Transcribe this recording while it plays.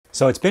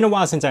So it's been a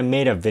while since I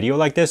made a video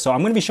like this, so I'm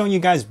going to be showing you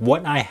guys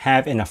what I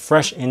have in a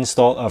fresh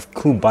install of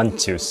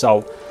Kubuntu.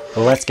 So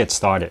let's get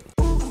started.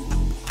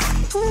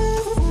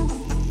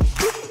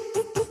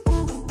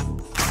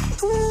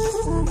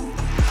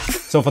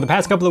 So for the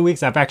past couple of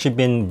weeks, I've actually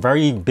been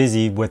very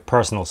busy with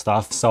personal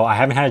stuff. So I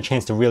haven't had a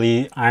chance to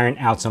really iron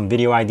out some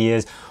video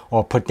ideas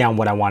or put down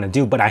what I want to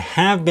do, but I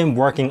have been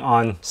working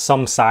on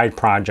some side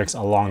projects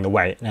along the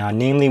way,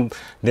 namely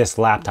this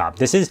laptop.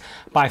 This is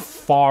by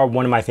far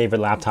one of my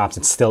favorite laptops.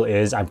 It still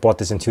is. I bought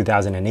this in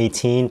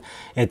 2018.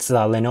 It's a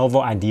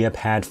Lenovo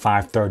IdeaPad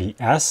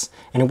 530S,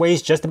 and it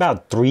weighs just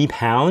about 3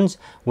 pounds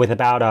with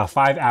about a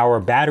 5-hour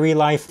battery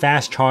life,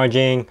 fast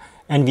charging,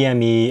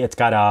 NVMe. It's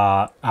got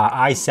a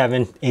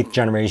i7 8th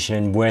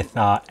generation with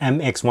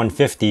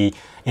MX150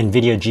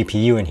 NVIDIA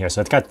GPU in here. So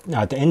it's got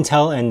the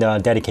Intel and the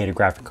dedicated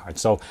graphic card.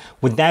 So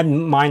with that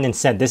in mind and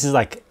said, this is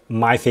like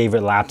my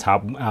favorite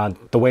laptop.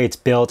 The way it's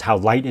built, how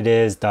light it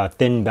is, the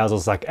thin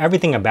bezels, like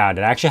everything about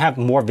it. I actually have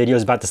more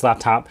videos about this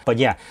laptop, but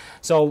yeah.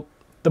 So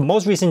the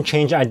most recent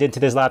change I did to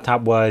this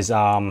laptop was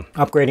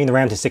upgrading the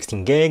RAM to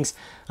 16 gigs,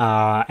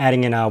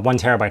 adding in a 1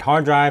 terabyte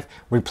hard drive,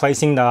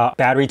 replacing the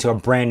battery to a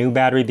brand new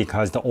battery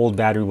because the old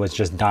battery was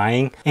just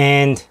dying,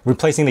 and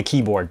replacing the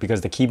keyboard because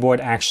the keyboard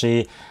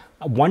actually,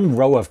 one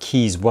row of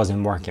keys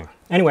wasn't working.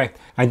 Anyway,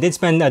 I did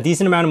spend a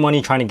decent amount of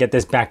money trying to get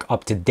this back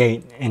up to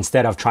date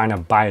instead of trying to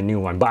buy a new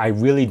one, but I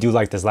really do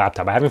like this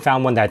laptop. I haven't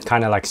found one that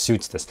kind of like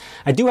suits this.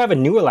 I do have a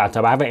newer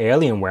laptop. I have an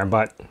Alienware,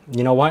 but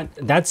you know what?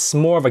 That's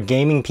more of a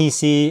gaming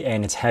PC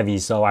and it's heavy,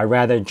 so I'd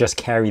rather just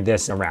carry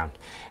this around.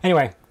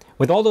 Anyway,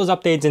 with all those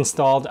updates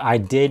installed, I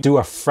did do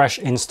a fresh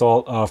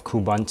install of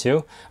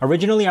Kubuntu.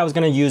 Originally, I was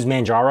going to use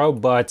Manjaro,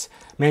 but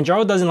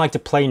Manjaro doesn't like to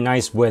play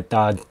nice with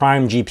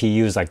prime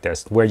GPUs like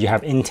this, where you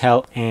have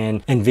Intel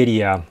and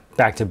NVIDIA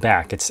back to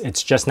back.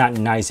 It's just not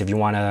nice if you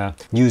want to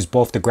use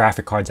both the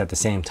graphic cards at the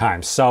same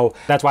time. So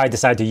that's why I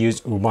decided to use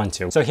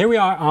Ubuntu. So here we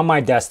are on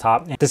my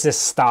desktop. This is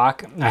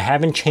stock. I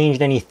haven't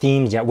changed any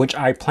themes yet, which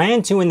I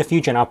plan to in the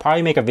future, and I'll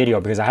probably make a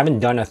video because I haven't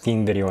done a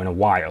theme video in a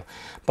while.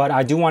 But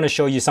I do want to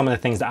show you some of the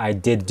things that I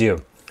did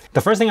do.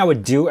 The first thing I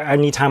would do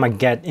anytime I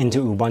get into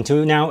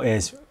Ubuntu now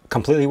is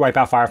completely wipe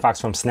out Firefox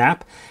from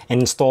Snap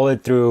and install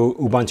it through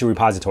Ubuntu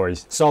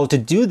repositories. So to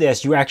do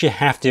this, you actually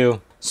have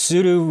to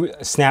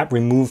sudo snap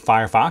remove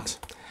Firefox,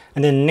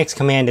 and then the next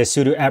command is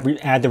sudo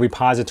add the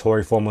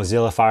repository for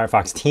Mozilla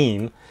Firefox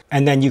team,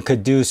 and then you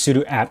could do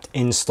sudo apt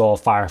install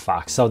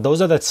Firefox. So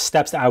those are the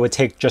steps that I would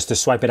take just to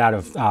swipe it out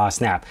of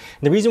Snap.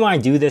 And the reason why I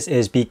do this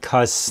is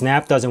because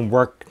Snap doesn't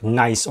work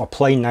nice or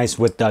play nice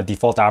with the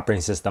default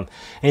operating system.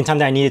 Anytime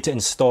that I needed to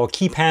install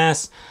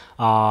KeePass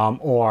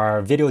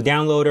or video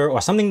downloader or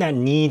something that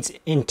needs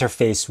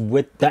interface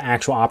with the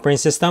actual operating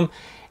system,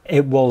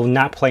 it will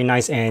not play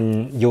nice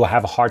and you'll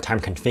have a hard time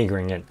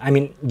configuring it. I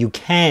mean, you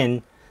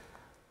can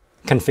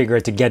configure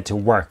it to get to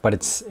work, but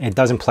it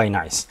doesn't play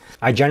nice.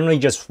 I generally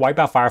just wipe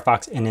out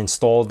Firefox and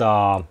install the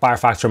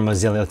Firefox from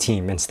Mozilla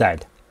team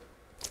instead.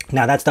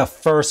 Now that's the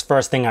first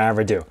thing I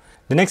ever do.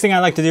 The next thing I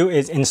like to do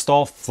is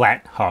install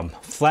Flathub.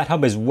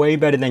 Flathub is way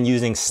better than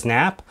using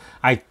Snap.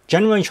 I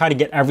generally try to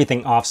get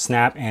everything off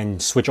Snap and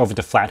switch over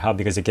to Flathub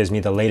because it gives me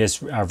the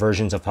latest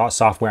versions of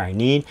software I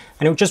need,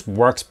 and it just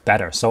works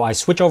better. So I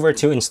switch over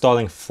to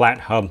installing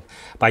Flathub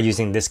by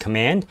using this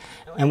command.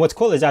 And what's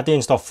cool is after you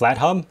install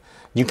Flathub,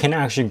 you can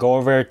actually go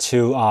over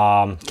to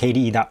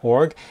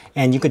kde.org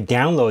and you could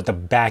download the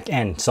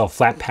backend, so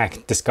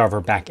Flatpak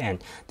Discover backend.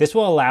 This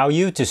will allow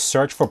you to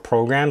search for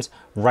programs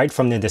right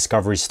from the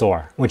Discovery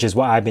store, which is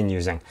what I've been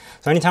using.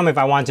 So anytime if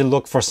I want to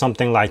look for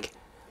something like,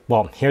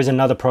 well, here's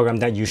another program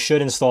that you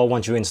should install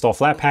once you install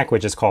Flatpak,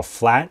 which is called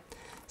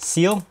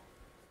Flatseal.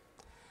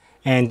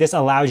 And this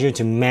allows you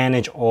to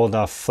manage all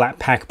the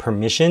Flatpak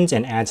permissions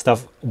and add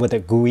stuff with a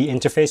GUI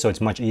interface, so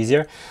it's much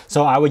easier.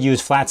 So I would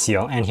use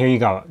Flatseal, and here you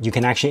go. You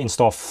can actually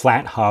install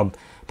Flathub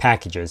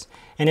packages.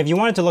 And if you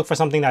wanted to look for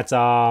something that's,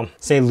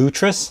 say,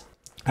 Lutris,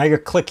 I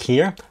could click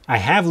here. I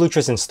have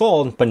Lutris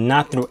installed, but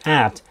not through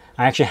apt.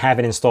 I actually have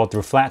it installed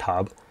through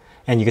Flathub.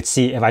 And you can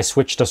see if I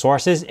switch the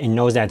sources, it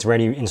knows that it's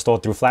already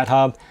installed through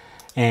Flathub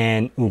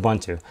and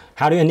Ubuntu.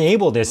 How to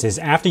enable this is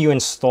after you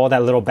install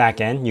that little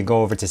backend, you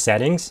go over to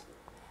settings,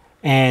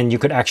 and you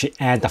could actually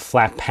add the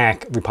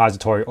Flatpak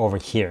repository over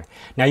here.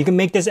 Now you can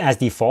make this as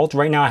default.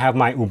 Right now I have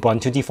my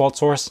Ubuntu default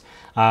source.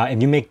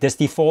 If you make this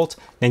default,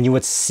 then you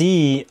would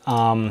see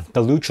the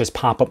Lutris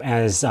pop up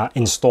as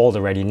installed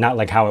already, not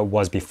like how it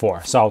was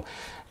before. So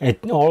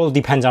it all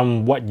depends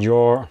on what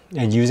you're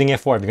using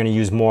it for. If you're going to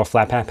use more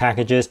Flatpak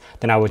packages,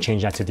 then I would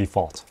change that to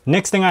default.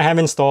 Next thing I have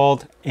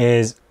installed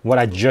is what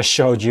I just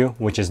showed you,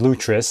 which is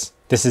Lutris.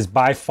 This is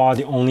by far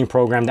the only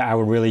program that I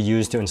would really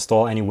use to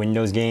install any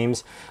Windows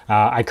games.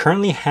 I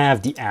currently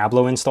have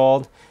Diablo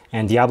installed,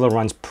 and Diablo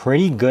runs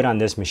pretty good on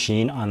this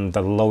machine on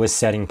the lowest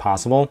setting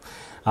possible.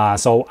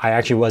 So I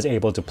actually was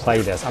able to play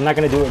this. I'm not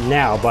going to do it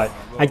now, but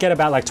I get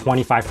about like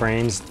 25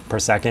 frames per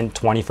second,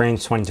 20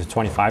 frames, 20 to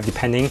 25,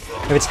 depending.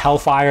 If it's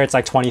Hellfire, it's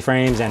like 20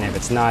 frames, and if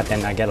it's not,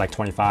 then I get like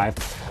 25,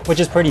 which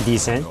is pretty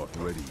decent.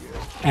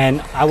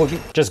 And I will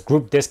just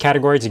group this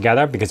category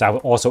together because I will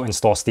also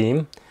install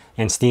Steam.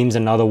 And Steam's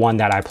another one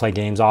that I play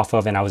games off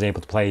of, and I was able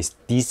to play a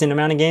decent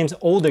amount of games,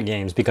 older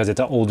games, because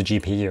it's an older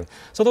GPU.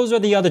 So those are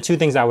the other two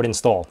things I would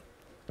install.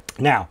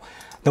 Now,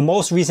 the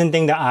most recent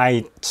thing that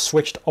I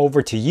switched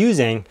over to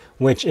using,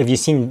 which if you've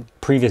seen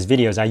previous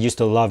videos, I used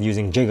to love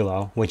using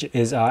Gigolo, which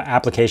is an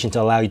application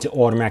to allow you to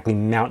automatically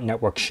mount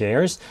network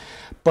shares.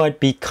 But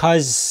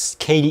because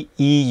KDE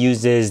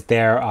uses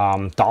their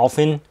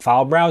Dolphin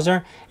file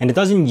browser, and it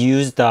doesn't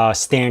use the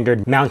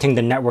standard mounting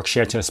the network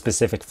share to a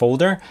specific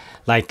folder,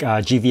 like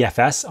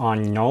GVFS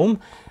on GNOME,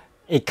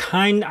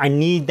 I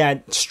need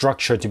that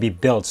structure to be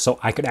built so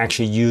I could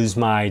actually use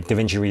my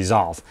DaVinci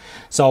Resolve.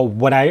 So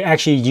what I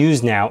actually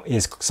use now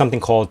is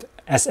something called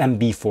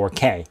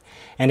SMB4K.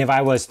 And if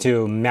I was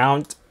to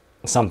mount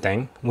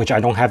something, which I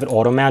don't have it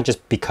auto mount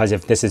just because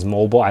if this is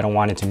mobile, I don't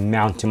want it to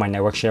mount to my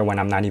network share when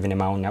I'm not even in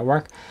my own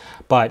network.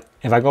 But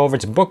if I go over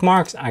to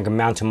bookmarks, I can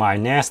mount to my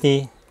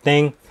nasty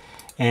thing.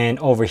 And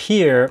over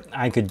here,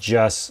 I could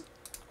just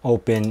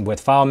open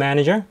with File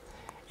Manager.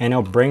 And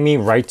it'll bring me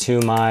right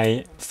to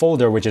my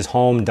folder, which is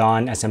home,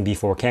 done,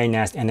 SMB4K,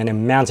 nest, and then it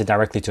mounts it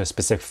directly to a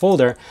specific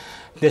folder.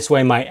 This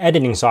way my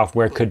editing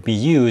software could be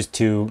used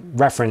to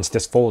reference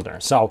this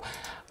folder. So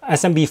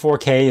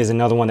SMB4K is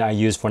another one that I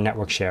use for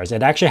network shares.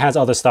 It actually has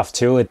other stuff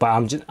too, but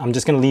I'm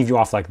just gonna leave you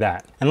off like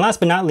that. And last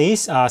but not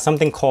least,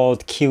 something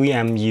called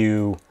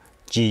Quickemu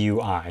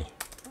GUI.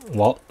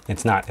 Well,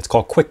 it's not, it's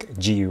called Quick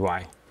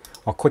GUI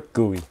or Quick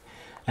GUI.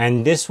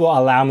 And this will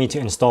allow me to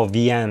install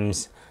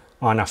VMs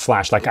on a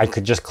flash. Like I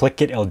could just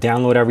click it, it'll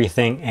download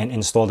everything and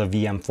install the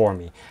VM for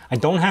me. I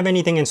don't have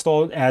anything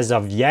installed as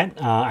of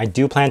yet. I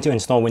do plan to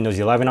install Windows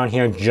 11 on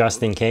here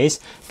just in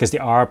case, because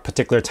there are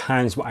particular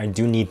times where I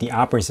do need the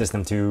operating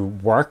system to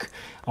work,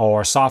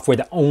 or software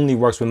that only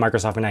works with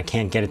Microsoft and I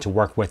can't get it to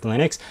work with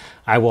Linux.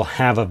 I will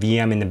have a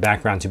VM in the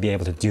background to be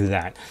able to do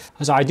that.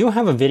 So I do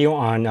have a video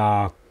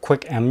on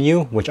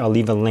Quickemu, which I'll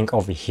leave a link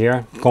over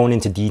here, going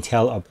into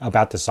detail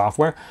about the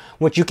software,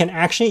 which you can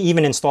actually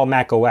even install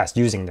Mac OS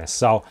using this.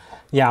 So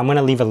yeah, I'm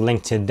gonna leave a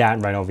link to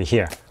that right over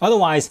here.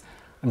 Otherwise,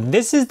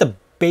 this is the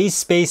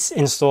base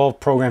install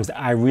programs that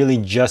I really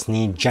just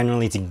need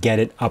generally to get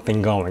it up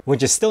and going,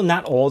 which is still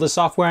not all the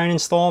software I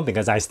install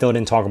because I still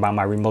didn't talk about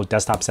my remote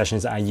desktop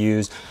sessions that I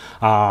use,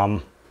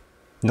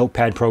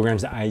 notepad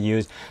programs that I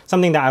use,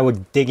 something that I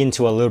would dig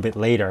into a little bit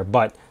later,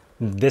 but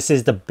this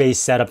is the base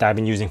setup that I've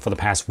been using for the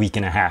past week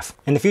and a half.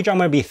 In the future, I'm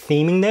going to be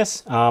theming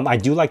this. I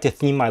do like to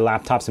theme my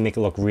laptops to make it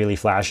look really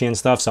flashy and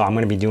stuff. So I'm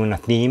going to be doing a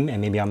theme and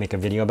maybe I'll make a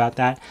video about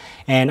that.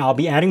 And I'll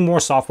be adding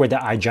more software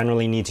that I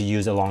generally need to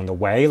use along the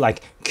way,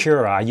 like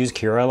Cura. I use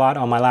Cura a lot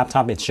on my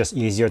laptop. It's just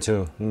easier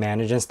to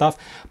manage and stuff,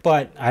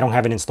 but I don't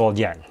have it installed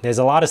yet. There's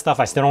a lot of stuff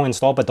I still don't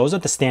install, but those are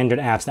the standard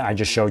apps that I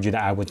just showed you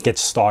that I would get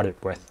started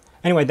with.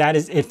 Anyway, that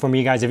is it for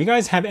me, guys. If you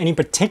guys have any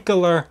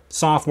particular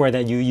software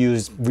that you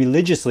use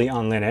religiously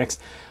on Linux,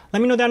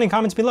 let me know down in the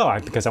comments below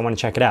because I want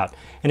to check it out.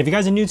 And if you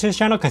guys are new to this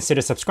channel,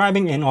 consider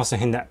subscribing and also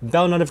hit that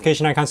bell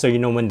notification icon so you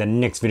know when the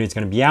next video is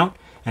going to be out.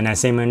 And as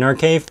I say in my nerd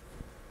cave,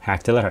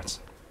 hack till it hurts.